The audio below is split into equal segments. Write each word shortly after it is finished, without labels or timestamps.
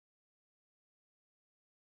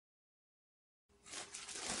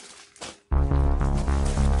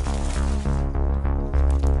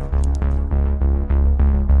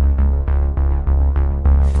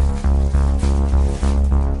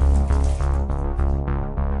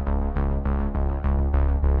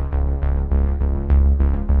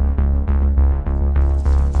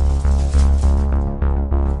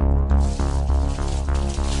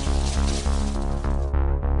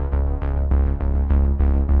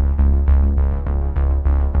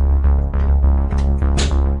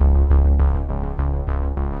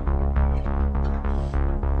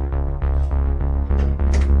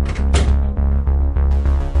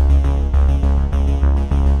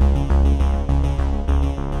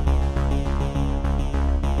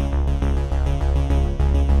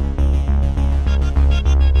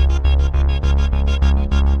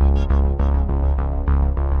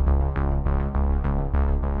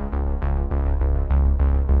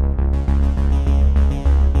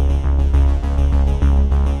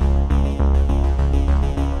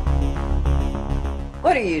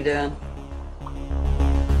you doing?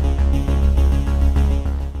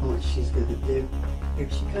 What she's gonna do. Here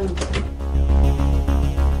she comes.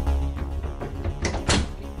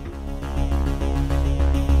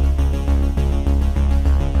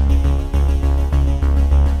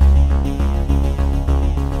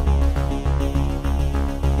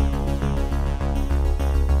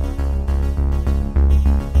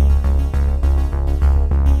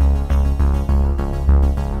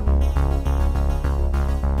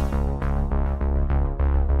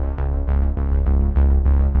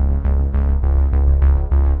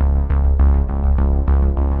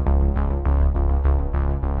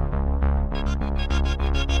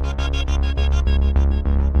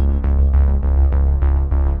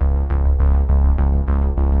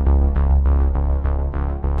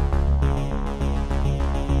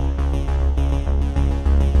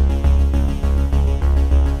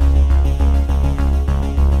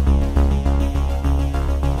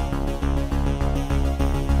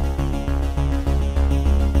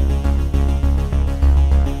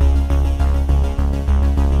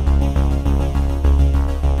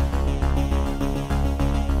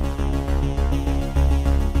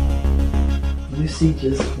 Lucy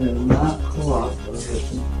just will not cooperate.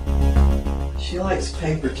 She likes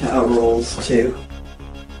paper towel rolls too.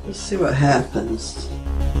 Let's see what happens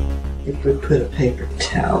if we put a paper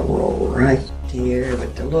towel roll right there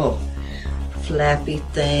with the little flappy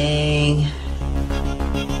thing.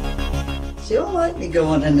 She don't like me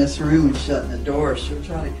going in this room and shutting the door. She'll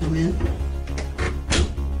try to come in.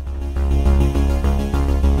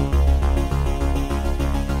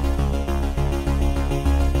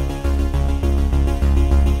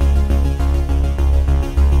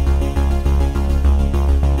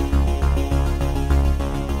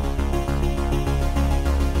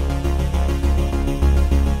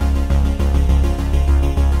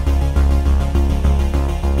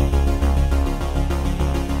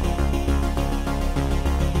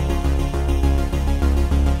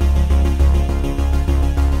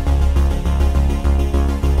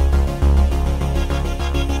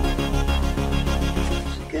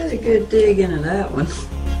 Good dig into that one.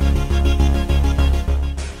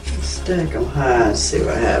 Stack them high and see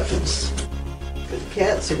what happens. But the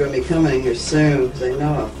cats are going to be coming in here soon because they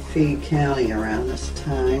know I'll feed County around this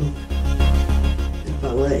time. If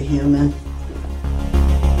I let him in.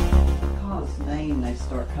 I call his name, they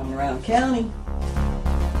start coming around. County.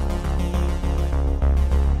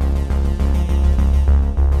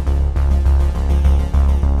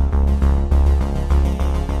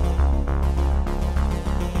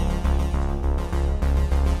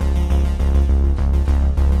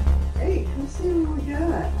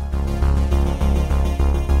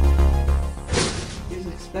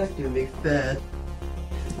 To be fed.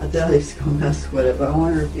 I doubt he's gonna mess with it, but I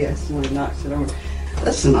wonder if he accidentally knocks it over.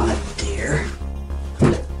 That's not a deer.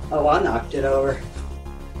 Oh, I knocked it over.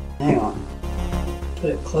 Hang on.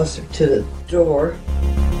 Put it closer to the door.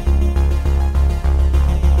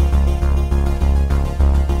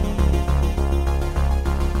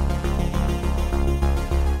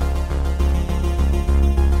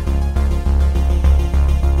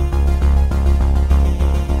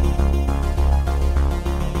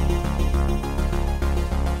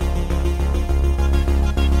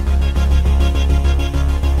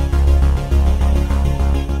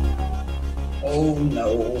 Oh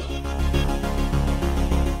no.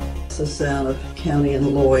 It's the sound of County and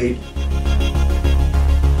Lloyd.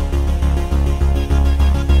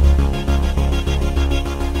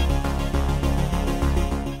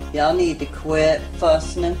 Y'all need to quit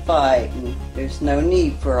fussing and fighting. There's no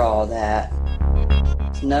need for all that.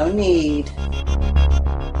 There's no need.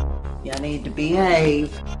 Y'all need to behave.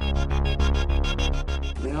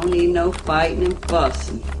 We don't need no fighting and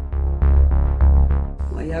fussing.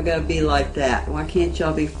 Why y'all gotta be like that? Why can't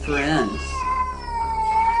y'all be friends?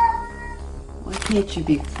 Why can't you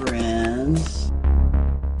be friends?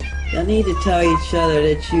 Y'all need to tell each other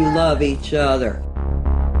that you love each other.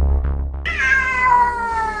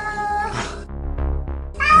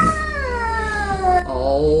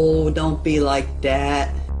 Oh, don't be like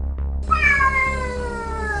that.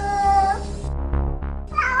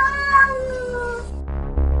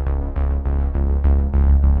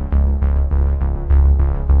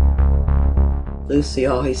 Lucy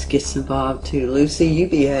always gets involved too. Lucy, you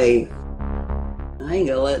behave. I ain't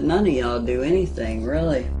gonna let none of y'all do anything,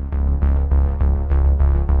 really.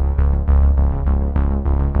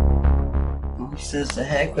 Well, he says to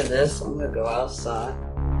heck with this, I'm gonna go outside.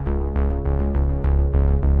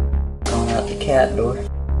 Going out the cat door.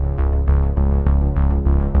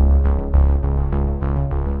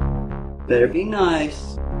 Better be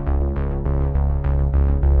nice.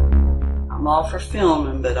 I'm all for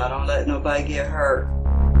filming, but I don't let nobody get hurt.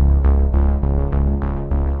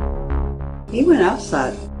 He went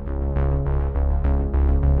outside.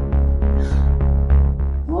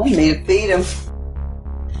 Well, I need to feed him.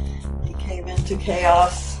 He came into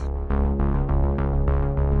chaos.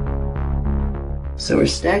 So we're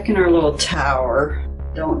stacking our little tower.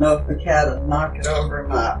 Don't know if the cat will knock it over or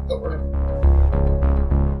not, but we're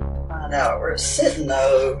find out where it's sitting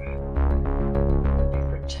though.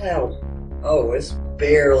 You can tell. Oh, it's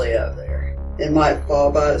barely up there. It might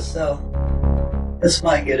fall by itself. This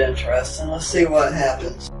might get interesting. Let's see what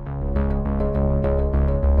happens.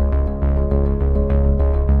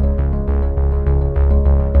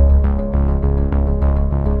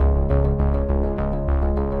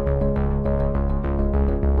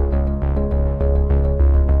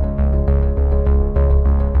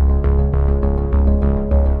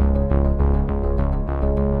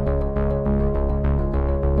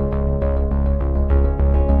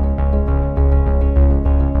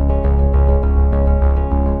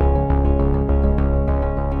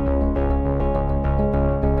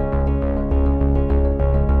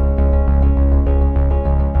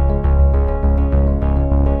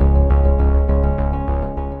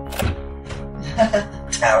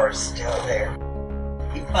 Tower's still there.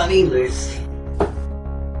 You funny, Lucy.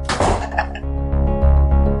 Damn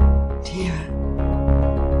it.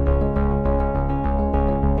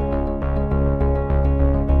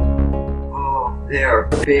 Oh, they're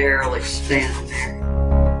barely standing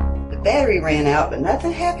there. The battery ran out, but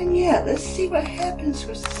nothing happened yet. Let's see what happens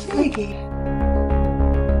with Siggy.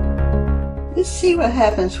 Let's see what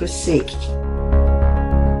happens with Siggy.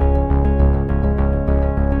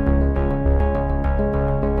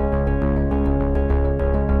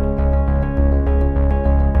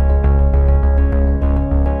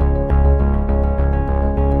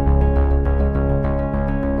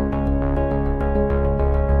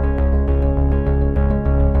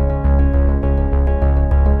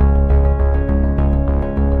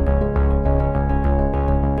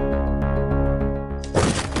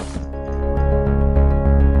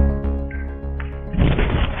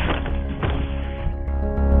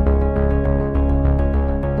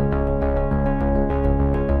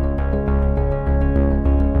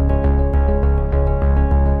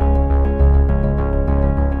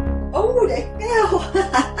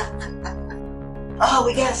 Oh,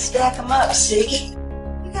 we gotta stack them up, Siggy.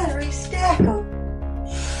 We gotta restack them.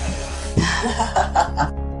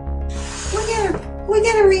 we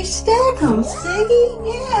gotta restack them, Siggy.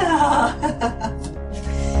 Yeah.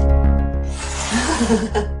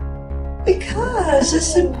 Because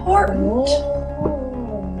it's important.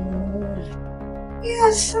 Yeah,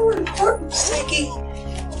 it's so important, Siggy.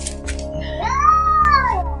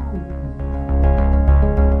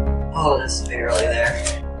 Oh, that's barely there.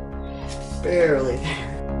 Barely there.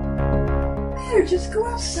 Better just go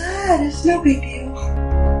outside. It's no big deal.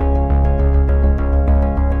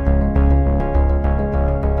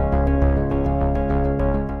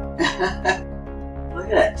 Look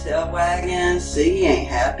at that tail wagging. See, he ain't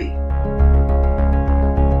happy.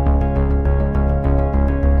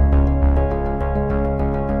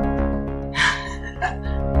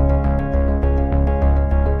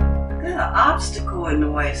 Look at an obstacle in the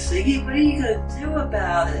way, Siggy. What are you gonna do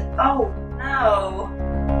about it? Oh no.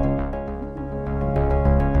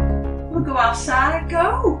 We'll go outside and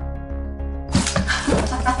go.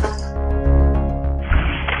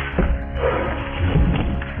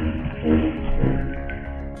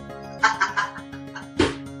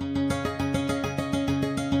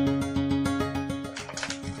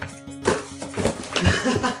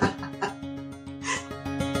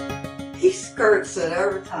 He skirts it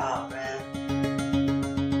every time, man.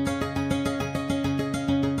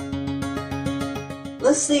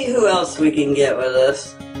 Let's see who else we can get with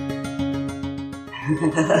us.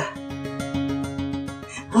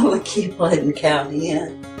 I'm gonna keep letting County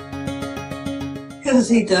in. Because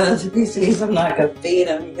he does, if he sees I'm not gonna feed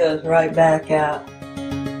him, he goes right back out.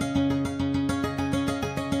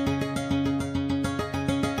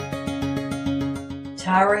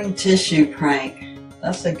 Towering tissue prank.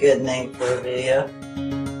 That's a good name for a video.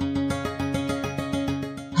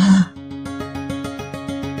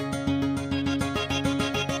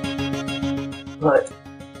 Look,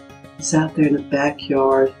 he's out there in the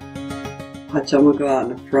backyard. Watch, I'm gonna go out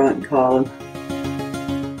in the front and call him.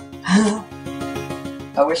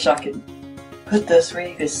 I wish I could put this where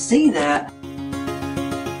you could see that.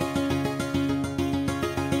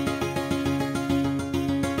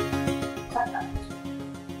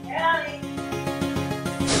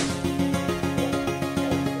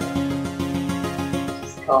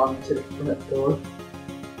 Just call him to the front door.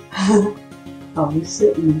 Oh, he's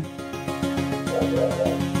sitting.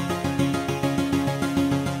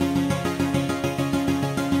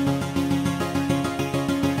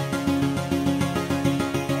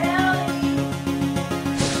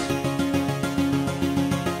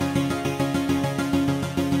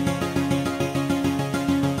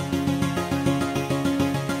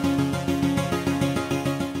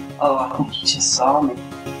 Oh, I think he just saw me.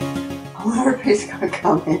 I wonder if he's gonna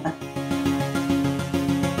come in.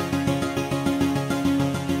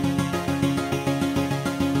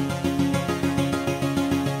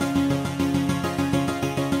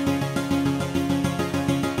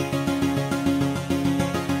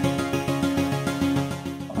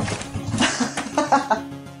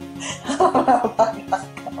 Oh my God,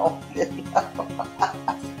 oh, video.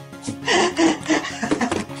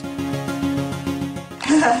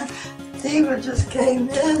 Diva just came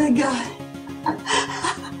in and got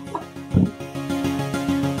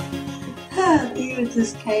Diva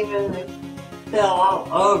just came in and fell all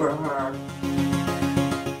over her.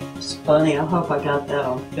 It's funny, I hope I got that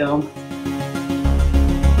on film.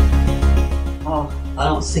 Oh, I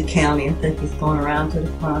don't see County. I think he's going around to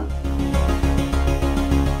the front.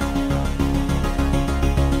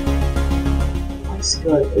 Let's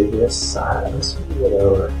go through this side. Let's move it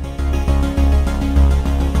over.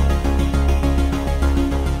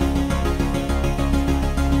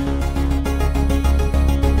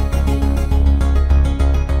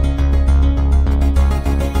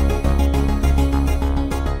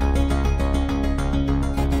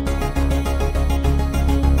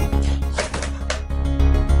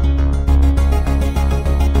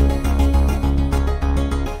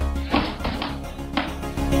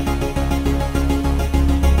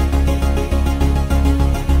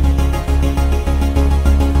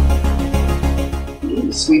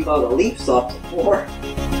 Sweep all the leaves off the floor.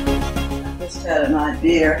 I just had an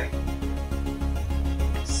idea.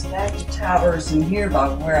 Stack the towers in here by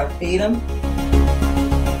where I feed them.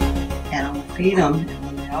 And I'm going to feed them, and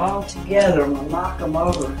when they're all together, I'm going to knock them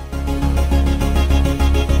over.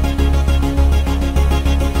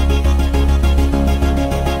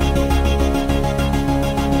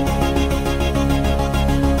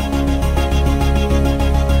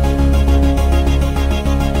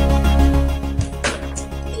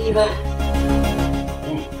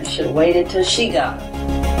 I should have waited till she got it.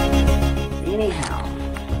 Anyhow,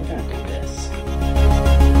 we're going to do this.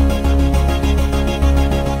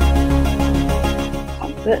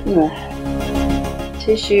 I'm putting the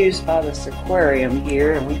tissues by the 𝒸𝓃𝓚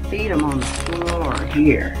here, and we feed them on the floor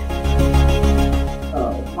here. So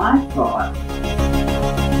my thought,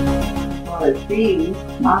 while they're feeding,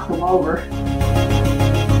 knock them over,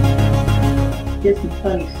 get some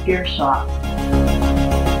funny scare shots.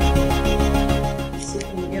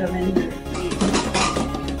 Get them in there.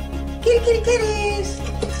 Kitty, kitty, kitties!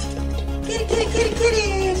 Kitty, kitty, kitty,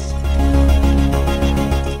 kitties!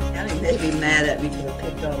 Now they may be mad at me because I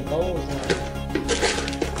picked all the bowls up.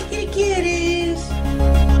 Kitty, kitties!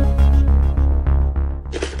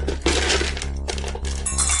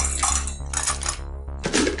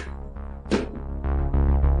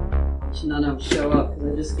 None of them show up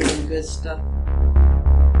because I just give them good stuff.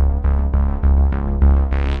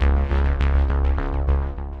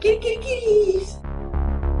 Kitty, kitty, kitties!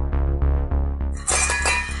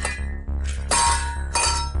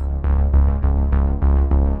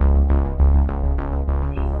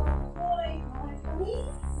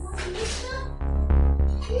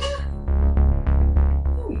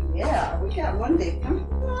 Yeah, we got one day coming.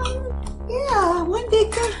 Yeah, one day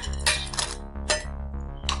coming.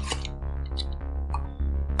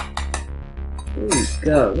 There you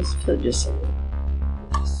go. Let's put just a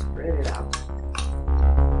little. Spread it out.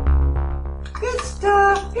 Good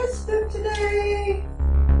stuff today.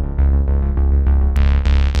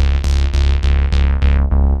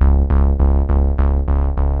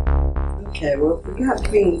 Okay, well,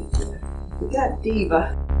 we got Diva.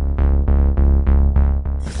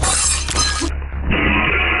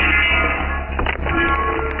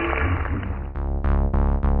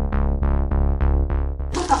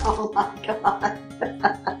 Oh my God.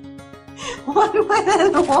 One went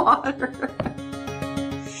in the water.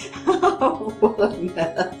 Oh, what a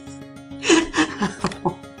mess.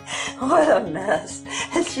 What a mess.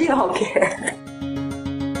 And she don't care.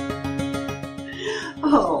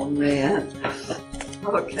 Oh, man.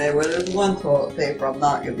 Okay, well, there's one toilet paper I'm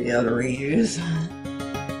not going to be able to reuse.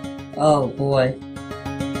 Oh, boy.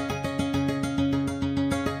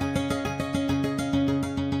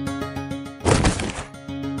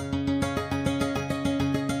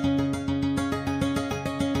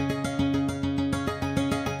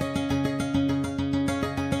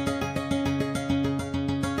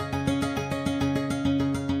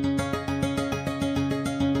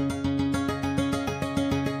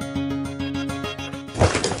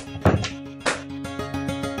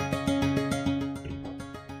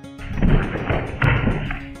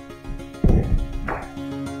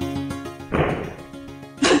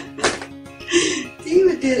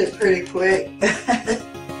 did it pretty quick.